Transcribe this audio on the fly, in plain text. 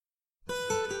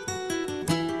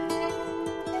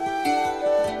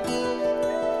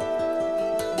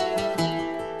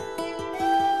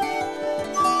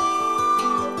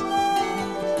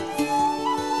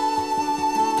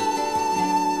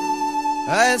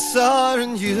I saw a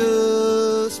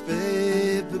newspaper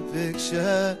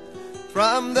picture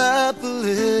from the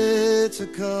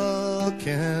political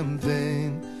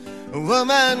campaign. A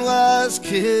woman was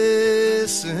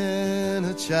kissing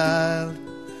a child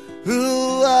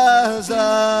who was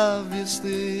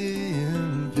obviously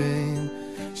in pain.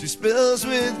 She spills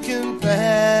with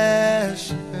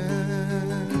compassion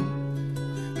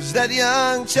as that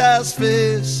young child's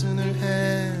face in her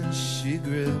hand she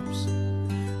grips.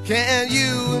 Can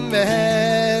you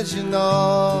imagine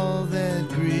all that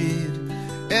greed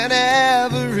and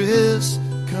avarice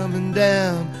coming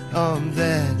down on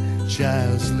that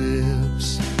child's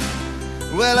lips?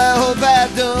 Well, I hope I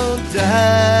don't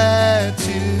die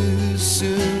too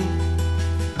soon.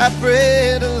 I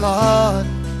pray the Lord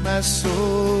my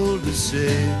soul to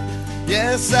save.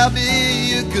 Yes, I'll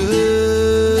be a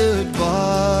good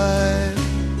boy.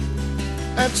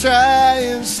 I'm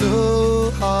trying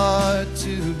so hard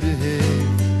to behave,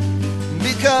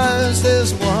 because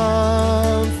there's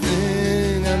one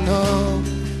thing I know: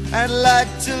 I'd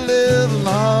like to live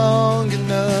long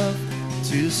enough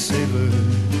to savor.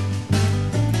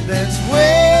 That's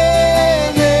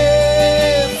when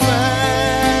they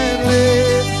finally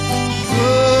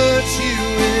put you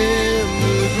in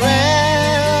the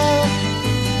ground.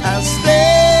 I'll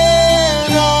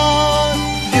stand on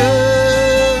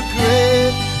your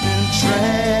grave and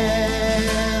trample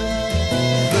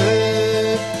the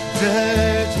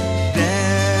dirt down.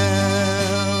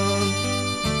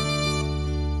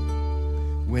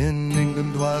 When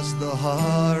England was the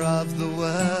whore of the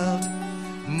world,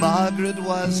 Margaret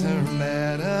was her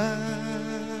madam,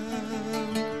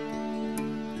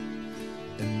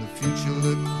 and the future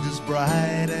looked as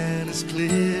bright and as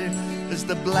clear as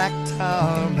the black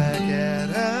tarmac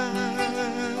Adam.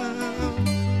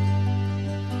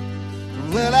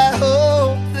 Well, I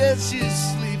hope that she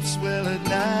sleeps well at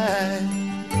night,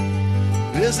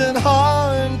 isn't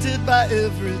haunted by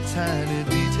every tiny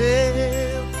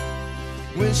detail.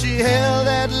 When she held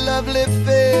that lovely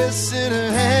face in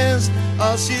her hands,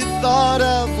 all she thought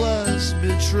of was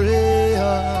betrayal.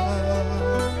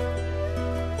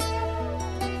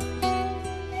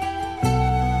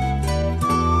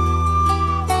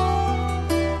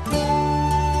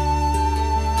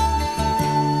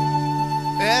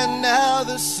 And now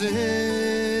the cynical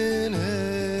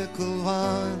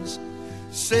ones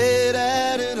say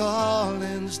that it all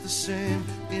ends the same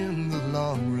in the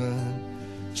long run.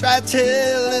 Try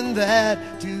telling that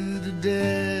to the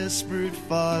desperate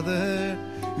father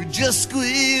who just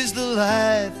squeezed the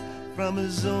life from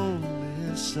his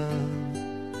only son,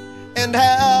 and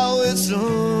how it's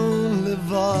only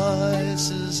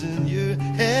voices in your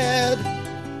head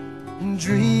and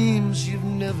dreams you've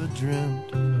never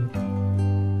dreamt.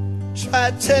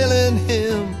 Try telling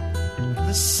him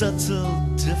the subtle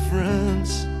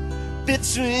difference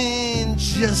between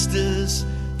justice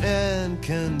and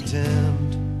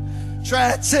contempt.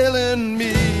 Try telling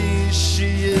me she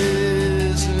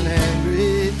isn't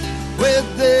angry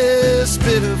with this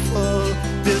pitiful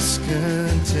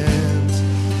discontent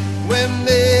when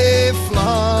they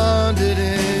flaunt it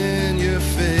in your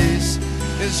face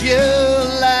as you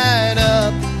line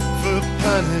up for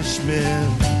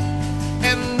punishment,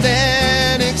 and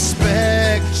then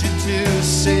expect you to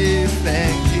say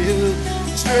thank you.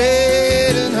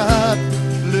 Straighten up,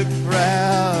 look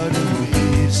proud and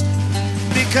pleased,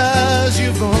 because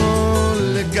you've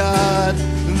only got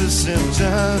the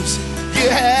symptoms, you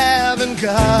haven't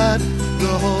got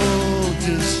the whole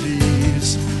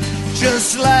disease.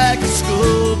 Just like a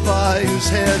schoolboy whose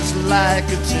head's like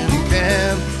a tin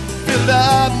can, filled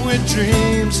up with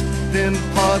dreams, then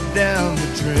poured down the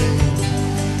drain.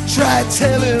 Try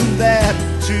telling that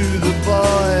to the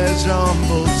boys on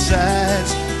both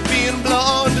sides, being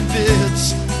blown to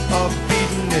bits or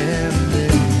beaten and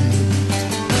licked.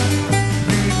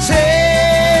 Who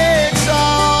takes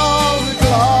all the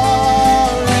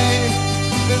glory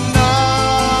and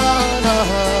none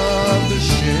of the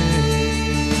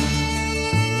shame?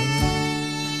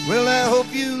 Well, I hope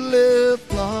you live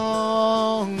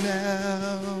long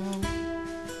now.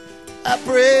 I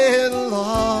pray the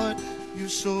Lord your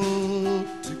soul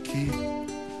to keep.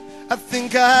 I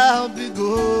think I'll be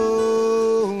going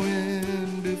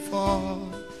before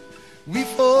we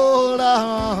fold our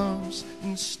arms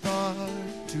and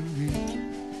start to weep.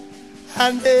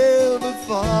 I never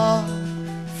thought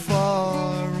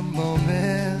for a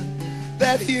moment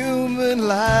that human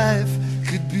life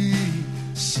could be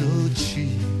so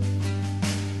cheap.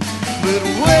 But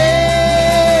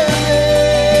when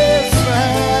it's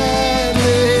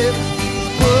finally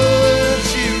put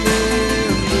you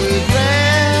in the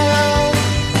ground,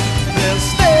 they'll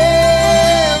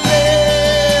stand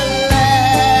there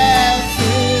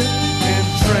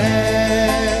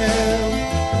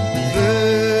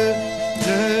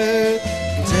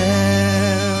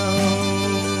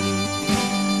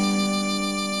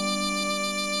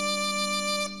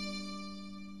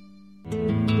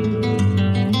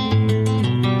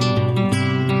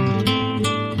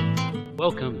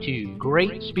to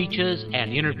Great Speeches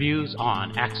and Interviews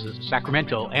on Access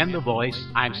Sacramento and The Voice.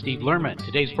 I'm Steve Lerman.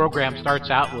 Today's program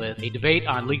starts out with a debate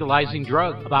on legalizing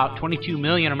drugs. About 22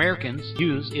 million Americans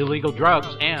use illegal drugs,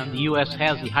 and the U.S.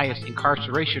 has the highest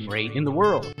incarceration rate in the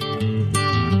world.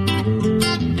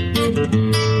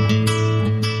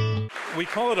 We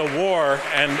call it a war,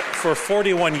 and for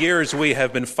 41 years we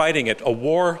have been fighting it, a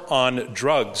war on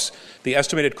drugs. The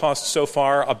estimated cost so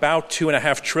far, about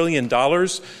 $2.5 trillion.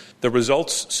 The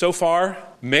results so far,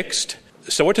 mixed.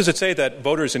 So what does it say that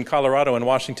voters in Colorado and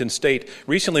Washington State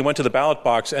recently went to the ballot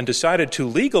box and decided to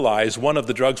legalize one of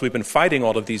the drugs we've been fighting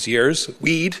all of these years,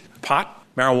 weed, pot?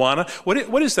 Marijuana?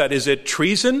 What is that? Is it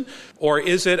treason, or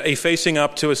is it a facing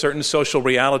up to a certain social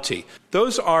reality?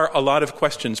 Those are a lot of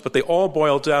questions, but they all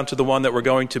boil down to the one that we're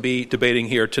going to be debating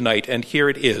here tonight, and here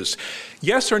it is.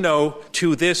 Yes or no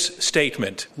to this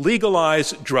statement,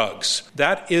 legalize drugs.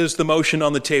 That is the motion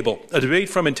on the table. A debate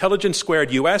from Intelligence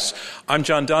Squared US. I'm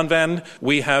John Donvan.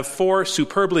 We have 4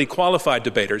 superbly qualified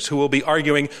debaters who will be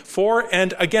arguing for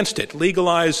and against it,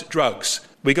 legalize drugs.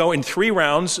 We go in 3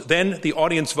 rounds, then the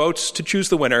audience votes to choose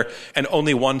the winner, and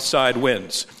only one side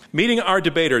wins. Meeting our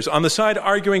debaters, on the side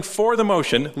arguing for the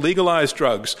motion, legalize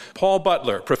drugs, Paul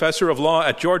Butler, professor of law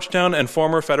at Georgetown and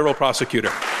former federal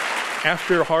prosecutor.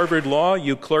 After Harvard Law,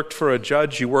 you clerked for a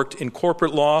judge, you worked in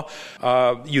corporate law,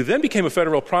 you then became a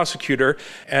federal prosecutor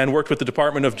and worked with the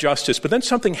Department of Justice. But then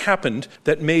something happened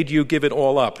that made you give it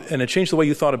all up, and it changed the way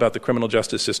you thought about the criminal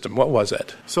justice system. What was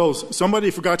it? So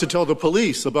somebody forgot to tell the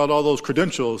police about all those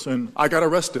credentials, and I got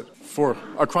arrested for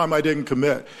a crime I didn't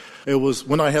commit. It was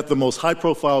when I had the most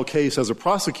high-profile case as a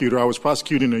prosecutor. I was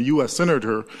prosecuting a U.S.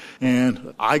 senator,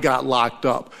 and I got locked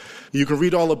up. You can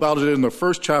read all about it in the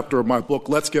first chapter of my book,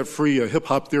 Let's Get Free, A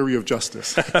Hip-Hop Theory of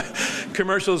Justice.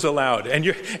 Commercials allowed. And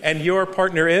your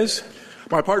partner is?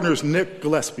 My partner is Nick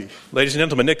Gillespie. Ladies and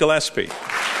gentlemen, Nick Gillespie.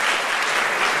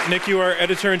 Nick, you are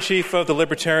editor-in-chief of the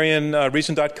libertarian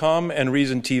Reason.com and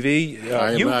Reason TV.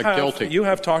 I am guilty. You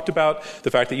have talked about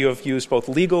the fact that you have used both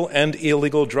legal and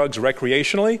illegal drugs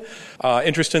recreationally.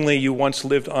 Interestingly, you once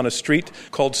lived on a street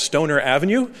called Stoner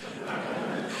Avenue.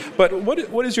 But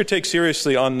what is your take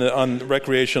seriously on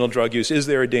recreational drug use? Is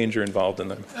there a danger involved in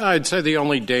them? I'd say the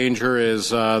only danger is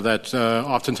that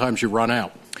oftentimes you run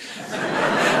out.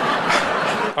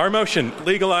 Our motion,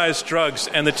 legalize drugs,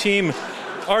 and the team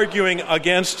arguing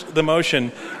against the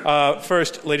motion.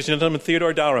 First, ladies and gentlemen,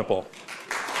 Theodore Dalrymple.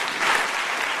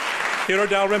 Theodore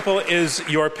Dalrymple is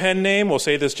your pen name. We'll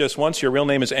say this just once. Your real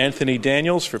name is Anthony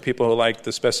Daniels for people who like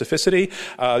the specificity.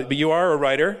 But you are a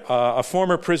writer, a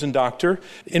former prison doctor.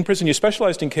 In prison, you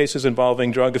specialized in cases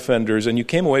involving drug offenders, and you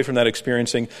came away from that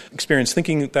experience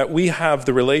thinking that we have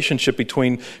the relationship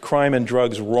between crime and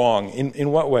drugs wrong.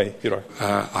 In what way, Theodore?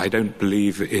 I don't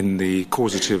believe in the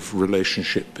causative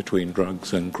relationship between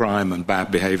drugs and crime and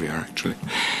bad behavior, actually.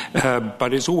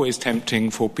 But it's always tempting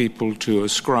for people to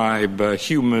ascribe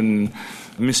human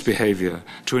misbehavior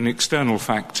to an external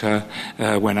factor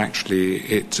when actually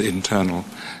it's internal.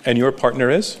 And your partner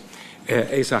is?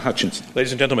 Asa Hutchinson.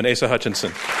 Ladies and gentlemen, Asa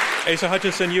Hutchinson. Asa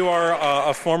Hutchinson, you are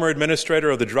a former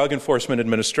administrator of the Drug Enforcement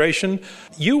Administration.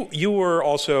 You were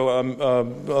also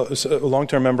a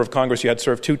long-term member of Congress. You had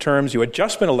served 2 terms. You had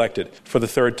just been elected for the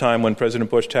 3rd time when President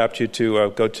Bush tapped you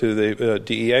to go to the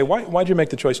DEA. Why did you make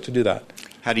the choice to do that?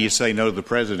 How do you say no to the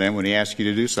president when he asks you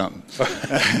to do something?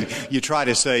 You try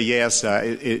to say yes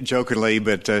jokingly,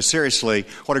 but seriously,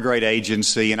 what a great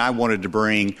agency. And I wanted to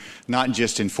bring not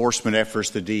just enforcement efforts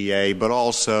to the DEA, but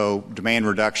also demand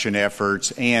reduction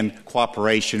efforts and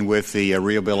cooperation with the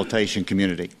rehabilitation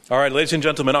community. All right, ladies and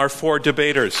gentlemen, our 4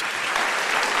 debaters.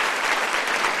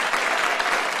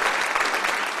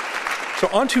 So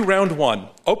on to round 1,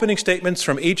 opening statements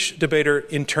from each debater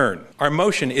in turn. Our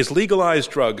motion is legalize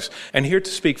drugs, and here to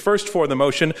speak first for the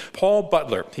motion, Paul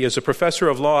Butler. He is a professor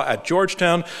of law at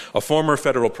Georgetown, a former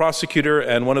federal prosecutor,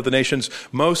 and one of the nation's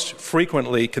most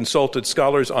frequently consulted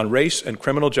scholars on race and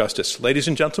criminal justice. Ladies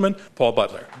and gentlemen, Paul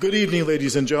Butler. Good evening,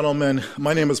 ladies and gentlemen.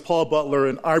 My name is Paul Butler,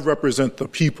 and I represent the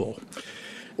people.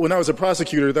 When I was a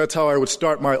prosecutor, that's how I would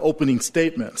start my opening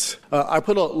statements. I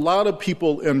put a lot of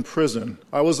people in prison.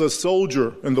 I was a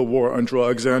soldier in the war on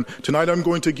drugs, and tonight I'm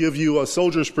going to give you a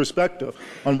soldier's perspective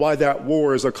on why that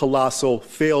war is a colossal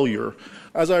failure.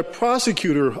 As a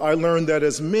prosecutor, I learned that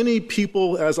as many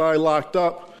people as I locked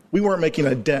up, we weren't making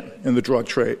a dent in the drug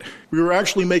trade. We were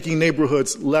actually making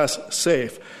neighborhoods less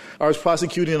safe. I was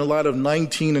prosecuting a lot of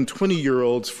 19 and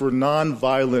 20-year-olds for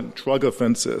nonviolent drug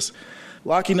offenses.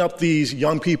 Locking up these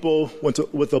young people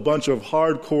with a bunch of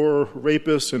hardcore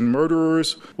rapists and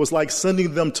murderers was like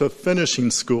sending them to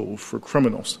finishing school for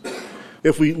criminals.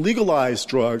 If we legalize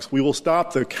drugs, we will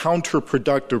stop the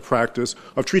counterproductive practice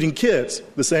of treating kids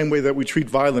the same way that we treat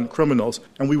violent criminals,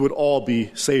 and we would all be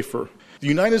safer. The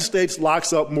United States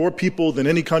locks up more people than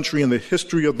any country in the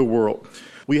history of the world.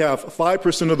 We have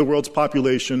 5% of the world's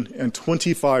population and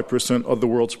 25% of the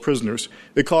world's prisoners.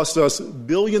 It costs us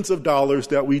billions of dollars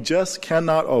that we just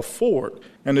cannot afford,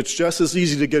 and it's just as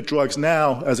easy to get drugs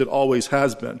now as it always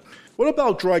has been. What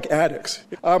about drug addicts?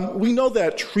 We know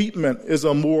that treatment is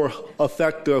a more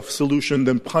effective solution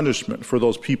than punishment for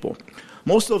those people.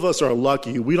 Most of us are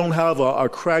lucky. We don't have a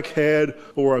crackhead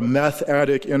or a meth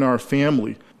addict in our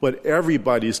family, but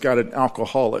everybody's got an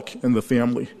alcoholic in the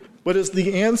family. But is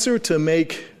the answer to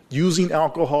make using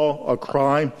alcohol a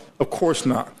crime? Of course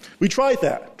not. We tried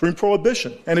that during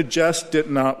Prohibition, and it just did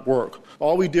not work.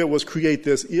 All we did was create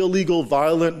this illegal,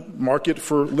 violent market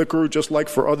for liquor, just like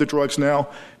for other drugs now,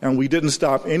 and we didn't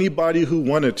stop anybody who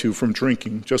wanted to from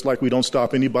drinking, just like we don't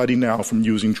stop anybody now from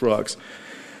using drugs.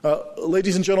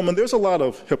 Ladies and gentlemen, there's a lot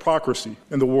of hypocrisy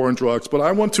in the war on drugs, but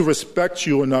I want to respect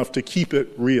you enough to keep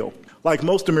it real. Like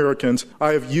most Americans,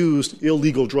 I have used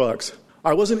illegal drugs.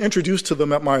 I wasn't introduced to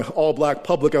them at my all-black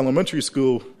public elementary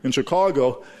school in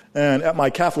Chicago, and at my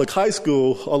Catholic high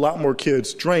school, a lot more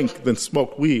kids drank than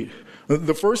smoked weed.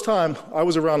 The first time I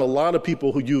was around a lot of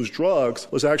people who used drugs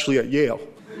was actually at Yale,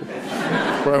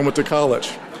 where I went to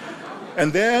college.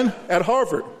 And then at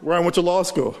Harvard, where I went to law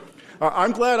school.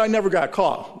 I'm glad I never got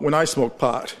caught when I smoked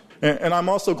pot. And I'm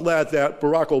also glad that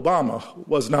Barack Obama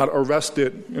was not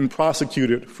arrested and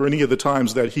prosecuted for any of the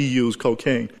times that he used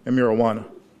cocaine and marijuana.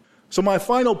 So my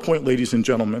final point, ladies and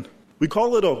gentlemen, we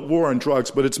call it a war on drugs,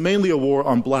 but it's mainly a war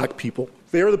on black people.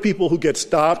 They are the people who get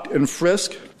stopped and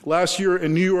frisked. Last year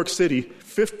in New York City,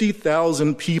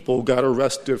 50,000 people got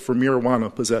arrested for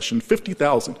marijuana possession.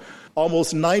 50,000.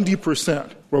 Almost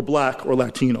 90% were black or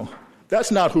Latino. That's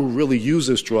not who really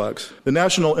uses drugs. The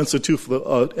National Institute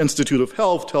of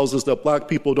Health tells us that black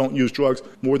people don't use drugs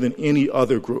more than any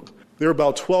other group. They're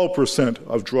about 12%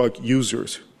 of drug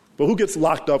users. But who gets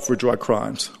locked up for drug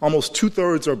crimes? Almost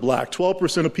 2/3 are black.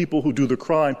 12% of people who do the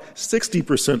crime,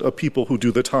 60% of people who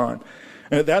do the time.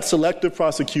 And that's selective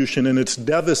prosecution, and it's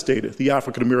devastated the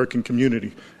African American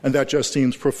community. And that just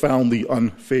seems profoundly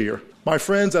unfair. My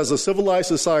friends, as a civilized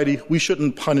society, we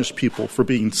shouldn't punish people for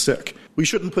being sick. We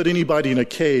shouldn't put anybody in a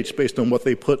cage based on what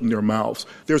they put in their mouths.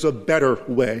 There's a better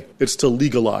way. It's to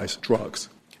legalize drugs.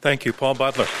 Thank you, Paul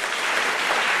Butler.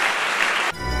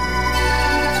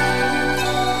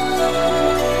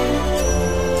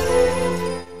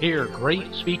 Hear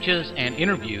great speeches and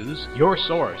interviews, your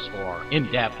source for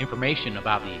in-depth information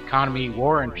about the economy,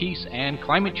 war and peace, and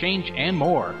climate change, and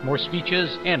more. More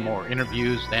speeches and more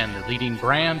interviews than the leading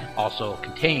brand. Also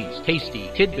contains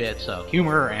tasty tidbits of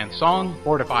humor and song,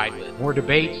 fortified with more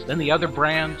debates than the other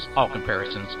brands. All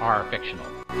comparisons are fictional.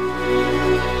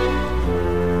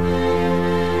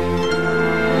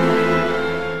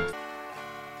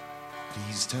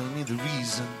 Please tell me the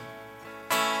reason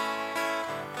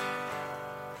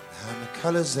and the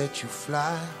colors that you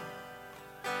fly.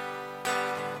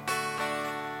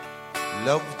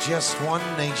 Love just one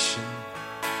nation,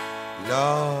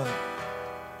 Lord,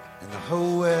 and the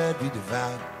whole world be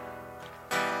divided.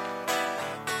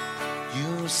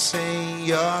 You say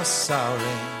you're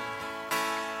sorry,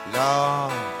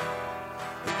 Lord,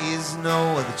 there is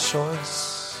no other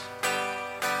choice.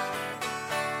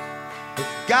 But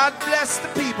God bless the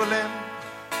people and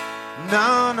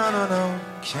no,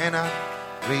 cannot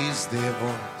raise their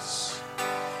voice.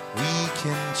 We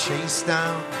can chase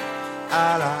down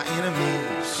all our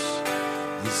enemies.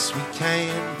 Yes, we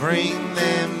can bring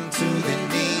them to their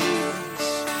knees.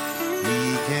 We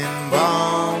can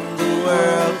bomb the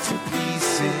world to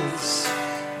pieces,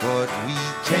 but we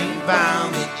can't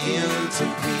bomb it into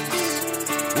peace.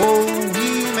 Oh,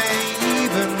 we may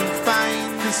even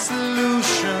find the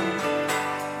solution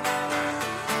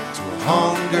to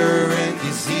hunger and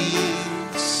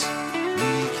disease.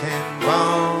 We can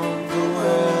bomb the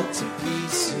world to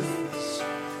pieces,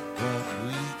 but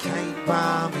we can't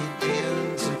bomb it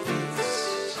into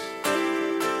peace.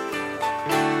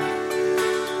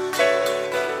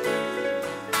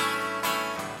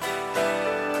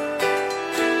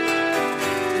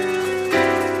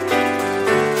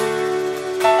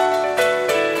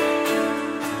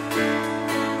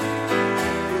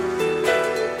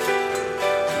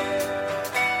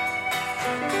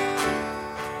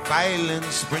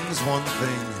 Violence brings one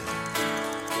thing,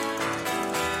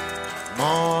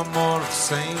 more and more of the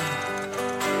same.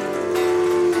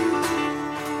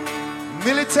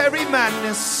 Military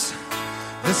madness,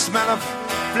 the smell of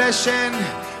flesh and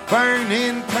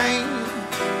burning pain.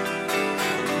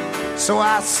 So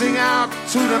I sing out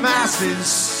to the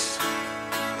masses.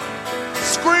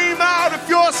 Scream out if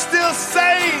you're still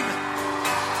sane.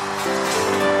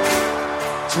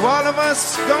 To all of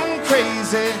us gone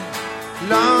crazy,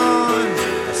 Lord,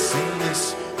 I sing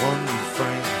this one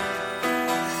refrain.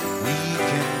 We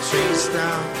can chase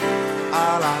down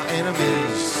all our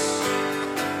enemies,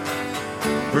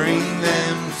 bring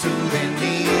them to their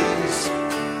knees.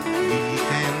 We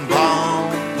can bomb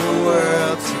the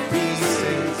world to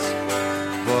pieces,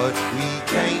 but we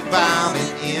can't bomb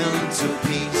it into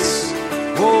peace.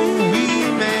 Oh, we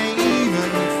may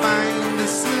even find a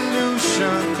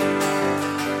solution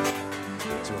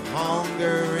to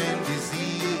hunger and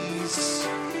disease.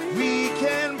 We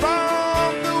can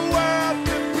bomb the world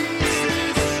to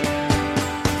pieces,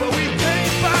 but we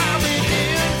can't bomb it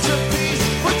into peace.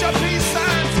 Put your peace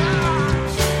signs high.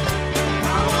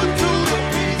 Power to the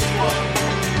peaceful.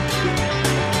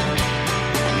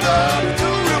 Love to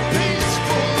the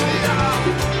peaceful. Yeah.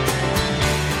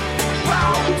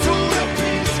 Power to the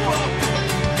peaceful.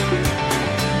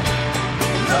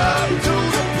 Love to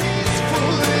the peaceful.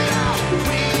 Yeah.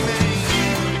 We may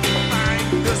even find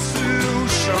the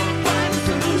solution.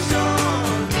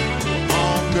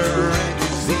 Hunger and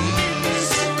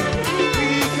disease. We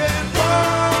can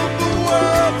bomb the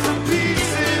world to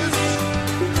pieces,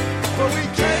 but we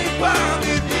can't bomb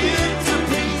it into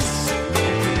peace.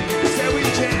 Say we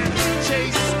can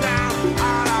chase down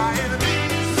all our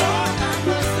enemies.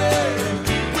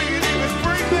 We can even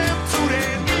bring them to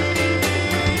their knees.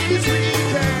 We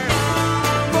can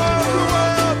bomb the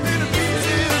world into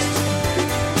pieces,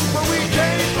 but we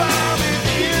can't bomb it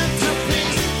into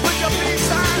peace. Put your peace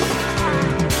signs high.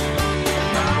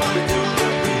 Power to the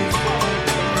peaceful.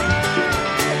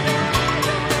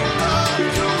 Love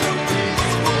to the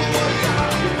peaceful. Yeah.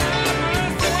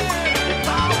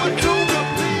 Power to the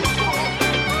peaceful.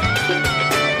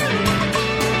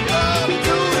 Love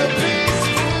to the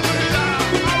peaceful.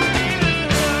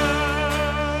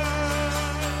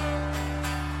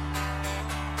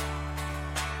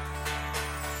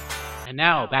 And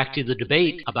now back to the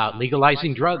debate about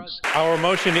legalizing drugs. Our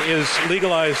motion is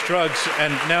legalize drugs,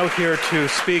 and now here to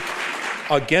speak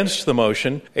against the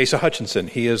motion, Asa Hutchinson.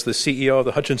 He is the CEO of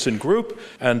the Hutchinson Group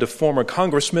and a former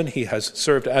congressman. He has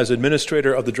served as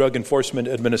administrator of the Drug Enforcement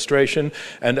Administration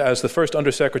and as the first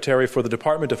undersecretary for the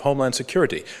Department of Homeland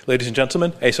Security. Ladies and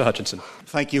gentlemen, Asa Hutchinson.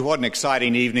 Thank you. What an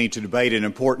exciting evening to debate an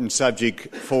important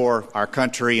subject for our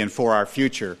country and for our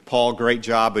future. Paul, great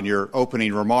job in your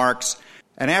opening remarks.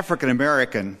 An African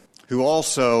American who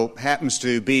also happens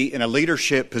to be in a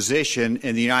leadership position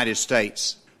in the United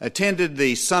States attended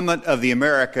the Summit of the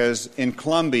Americas in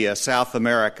Colombia, South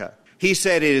America. He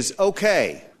said it is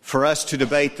okay for us to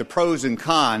debate the pros and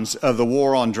cons of the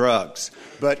war on drugs,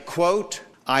 but, quote,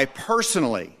 I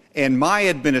personally and my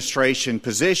administration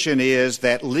position is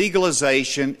that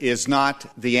legalization is not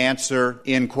the answer,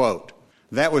 end quote.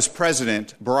 That was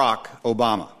President Barack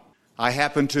Obama. I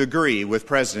happen to agree with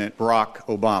President Barack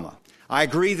Obama. I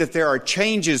agree that there are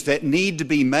changes that need to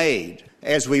be made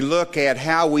as we look at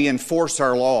how we enforce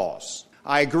our laws.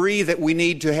 I agree that we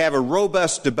need to have a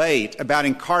robust debate about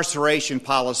incarceration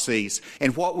policies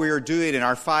and what we are doing in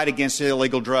our fight against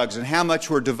illegal drugs and how much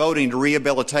we're devoting to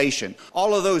rehabilitation.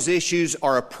 All of those issues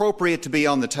are appropriate to be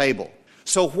on the table.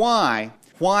 So why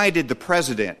did the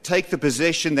President take the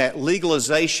position that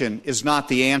legalization is not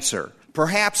the answer?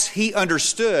 Perhaps he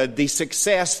understood the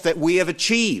success that we have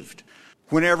achieved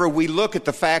whenever we look at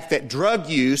the fact that drug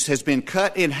use has been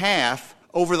cut in half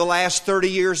over the last 30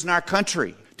 years in our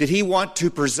country. Did he want to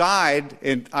preside?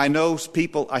 And I know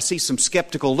people, I see some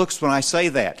skeptical looks when I say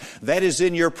that. That is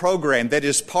in your program. That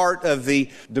is part of the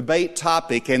debate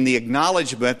topic and the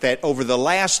acknowledgement that over the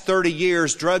last 30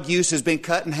 years, drug use has been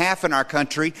cut in half in our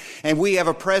country. And we have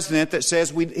a president that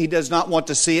says he does not want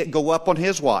to see it go up on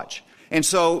his watch. And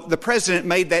so the president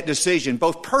made that decision,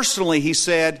 both personally, he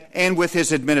said, and with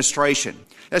his administration.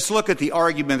 Let's look at the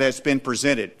argument that's been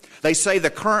presented. They say the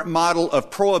current model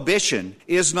of prohibition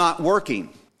is not working.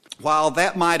 While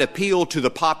that might appeal to the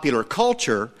popular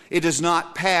culture, it does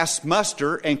not pass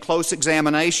muster and close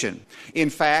examination. In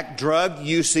fact, drug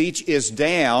usage is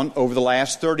down over the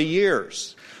last 30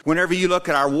 years. Whenever you look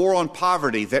at our war on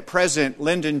poverty that President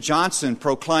Lyndon Johnson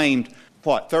proclaimed,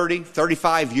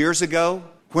 35 years ago?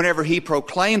 Whenever he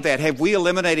proclaimed that, have we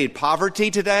eliminated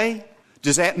poverty today?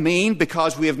 Does that mean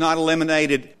because we have not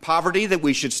eliminated poverty that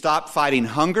we should stop fighting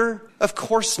hunger? Of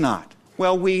course not.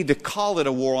 Well, we call it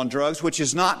a war on drugs, which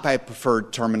is not my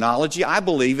preferred terminology. I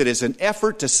believe it is an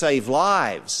effort to save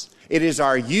lives. It is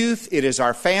our youth, it is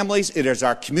our families, it is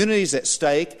our communities at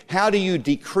stake. How do you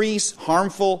decrease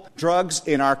harmful drugs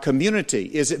in our community?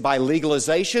 Is it by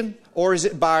legalization? Or is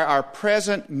it by our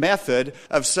present method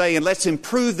of saying, let's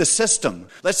improve the system,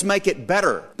 let's make it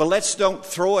better, but let's don't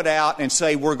throw it out and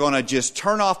say we're going to just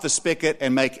turn off the spigot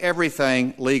and make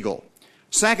everything legal.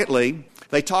 Secondly,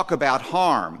 they talk about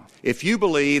harm. If you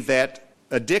believe that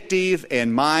addictive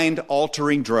and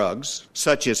mind-altering drugs,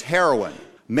 such as heroin,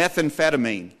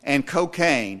 methamphetamine, and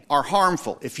cocaine are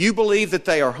harmful, if you believe that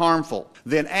they are harmful,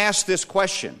 then ask this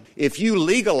question. If you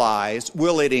legalize,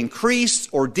 will it increase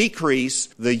or decrease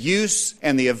the use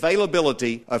and the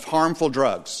availability of harmful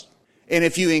drugs? And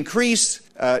if you increase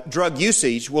drug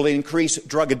usage, will it increase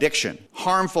drug addiction,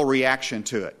 harmful reaction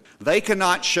to it? They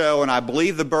cannot show, and I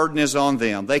believe the burden is on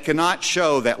them, they cannot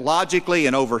show that logically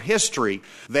and over history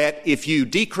that if you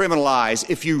decriminalize,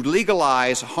 if you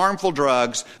legalize harmful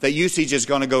drugs, that usage is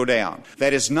going to go down.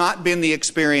 That has not been the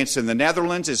experience in the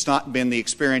Netherlands. It's not been the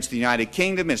experience in the United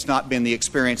Kingdom. It's not been the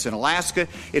experience in Alaska.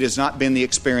 It has not been the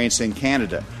experience in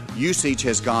Canada. Usage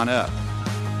has gone up.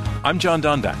 I'm John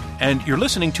Donvan, and you're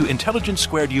listening to Intelligence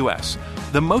Squared US.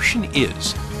 The motion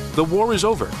is, the war is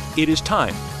over. It is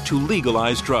time to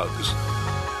legalize drugs.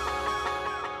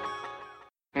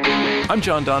 I'm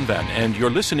John Donvan, and you're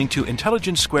listening to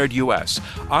Intelligence Squared US,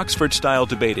 Oxford-style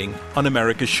debating on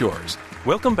America's shores.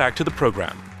 Welcome back to the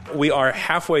program. We are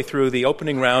halfway through the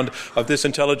opening round of this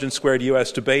Intelligence Squared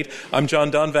U.S. debate. I'm John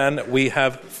Donvan. We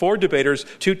have 4 debaters,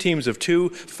 2 teams of 2,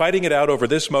 fighting it out over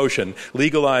this motion,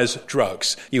 legalize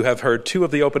drugs. You have heard 2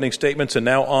 of the opening statements, and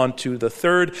now on to the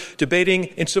third, debating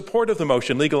in support of the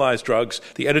motion, legalize drugs,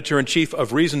 the editor-in-chief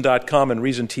of Reason.com and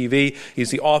Reason TV.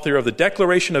 He's the author of the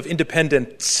Declaration of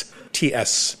Independence,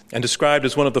 TS, and described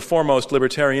as one of the foremost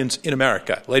libertarians in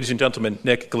America. Ladies and gentlemen,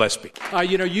 Nick Gillespie.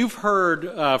 You've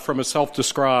heard from a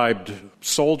self-described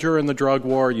soldier in the drug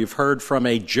war. You've heard from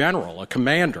a general, a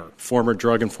commander, former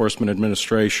Drug Enforcement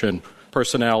Administration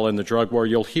personnel in the drug war.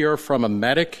 You'll hear from a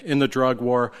medic in the drug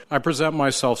war. I present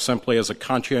myself simply as a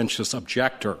conscientious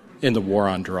objector in the war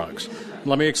on drugs.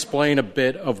 Let me explain a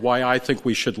bit of why I think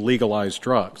we should legalize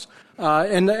drugs.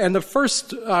 And the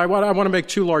first, I want to make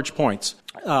 2 large points.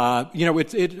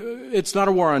 It's not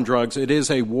a war on drugs. It is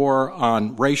a war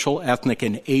on racial, ethnic,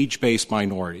 and age-based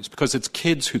minorities because it's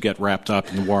kids who get wrapped up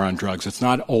in the war on drugs. It's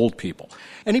not old people.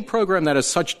 Any program that has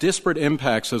such disparate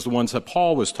impacts as the ones that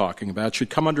Paul was talking about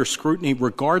should come under scrutiny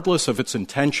regardless of its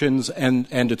intentions and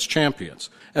its champions.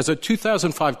 As a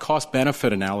 2005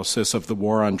 cost-benefit analysis of the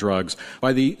war on drugs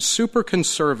by the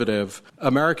super-conservative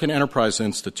American Enterprise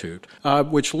Institute,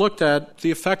 which looked at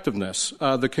the effectiveness,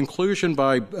 the conclusion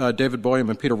by David Boyum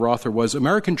and Peter Rother was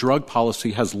American drug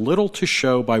policy has little to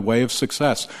show by way of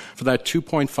success for that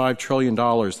 $2.5 trillion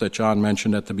that John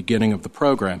mentioned at the beginning of the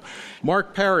program.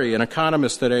 Mark Perry, an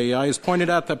economist at AEI, has pointed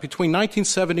out that between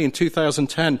 1970 and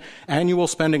 2010, annual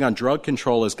spending on drug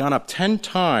control has gone up 10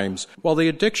 times, while the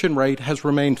addiction rate has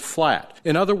remained flat.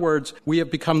 In other words, we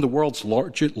have become the world's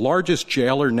largest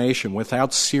jailer nation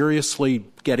without seriously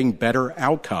getting better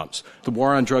outcomes. The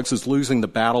war on drugs is losing the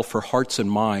battle for hearts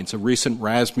and minds. A recent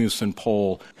Rasmussen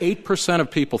poll, 8% of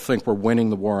people think we're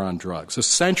winning the war on drugs. A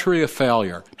century of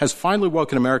failure has finally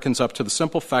woken Americans up to the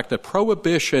simple fact that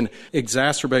prohibition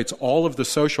exacerbates all of the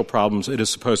social problems it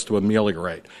is supposed to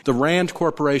ameliorate. The Rand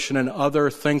Corporation and other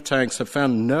think tanks have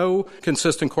found no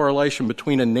consistent correlation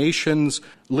between a nation's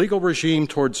legal regime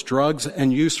towards drugs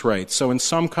and use rates. So in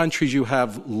some countries you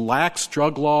have lax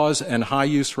drug laws and high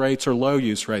use rates or low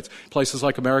use rates. Places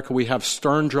like America, we have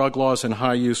stern drug laws and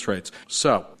high use rates.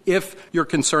 So if you're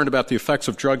concerned about the effects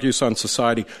of drug use on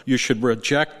society, you should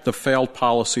reject the failed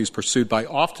policies pursued by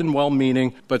often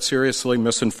well-meaning but seriously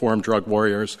misinformed drug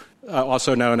warriors,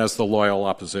 also known as the loyal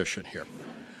opposition here.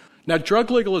 Now, drug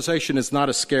legalization is not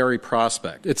a scary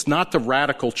prospect. It's not the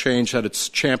radical change that its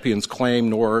champions claim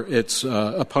nor its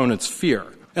opponents fear.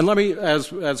 And let me,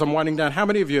 as I'm winding down, how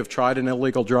many of you have tried an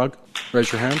illegal drug?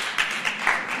 Raise your hand.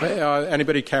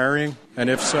 Anybody carrying? And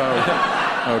if so,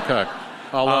 okay.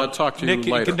 I'll talk to Nick,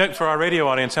 you later. Nick, for our radio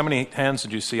audience, how many hands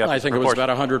did you see up? I think it was about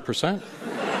 100%.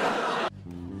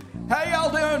 How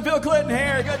y'all doing? Bill Clinton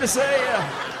here. Good to see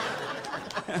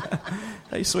you.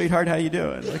 Hey, sweetheart, how you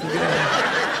doing? Looking good.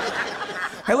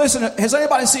 Hey, listen, has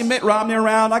anybody seen Mitt Romney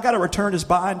around? I got to return his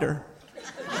binder.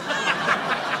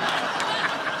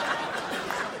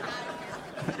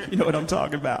 You know what I'm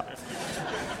talking about.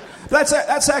 That's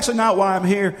actually not why I'm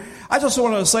here. I just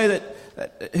wanted to say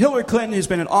that Hillary Clinton has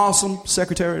been an awesome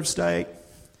Secretary of State.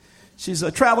 She's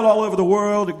traveled all over the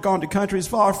world, gone to countries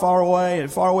far, far away,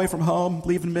 and far away from home,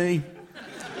 leaving me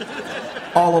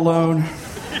all alone.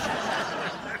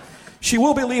 She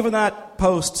will be leaving that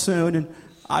post soon, and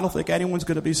I don't think anyone's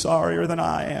going to be sorrier than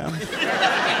I am.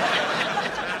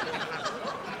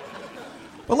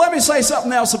 But let me say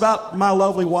something else about my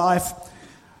lovely wife.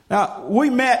 Now,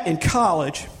 we met in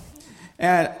college,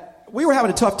 and we were having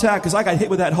a tough time because I got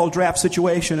hit with that whole draft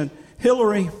situation, and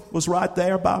Hillary was right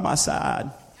there by my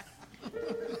side.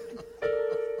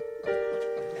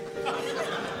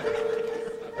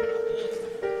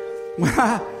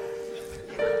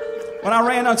 When I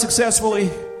ran unsuccessfully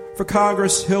for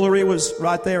Congress, Hillary was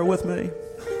right there with me.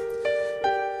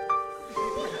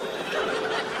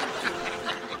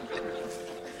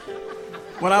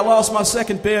 When I lost my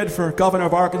second bid for governor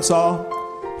of Arkansas,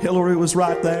 Hillary was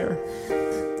right there.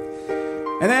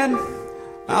 And then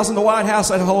I was in the White House,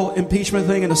 that whole impeachment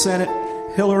thing in the Senate.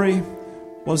 Hillary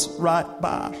was right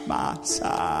by my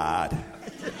side.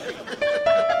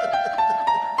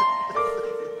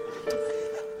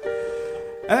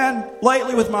 And then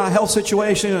lately with my health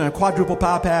situation and a quadruple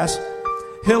bypass,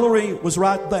 Hillary was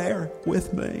right there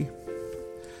with me.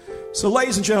 So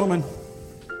ladies and gentlemen,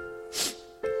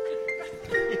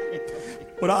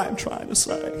 what I am trying to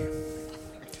say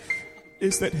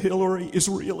is that Hillary is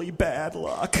really bad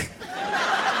luck.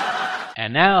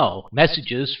 And now,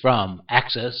 messages from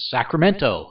Access Sacramento.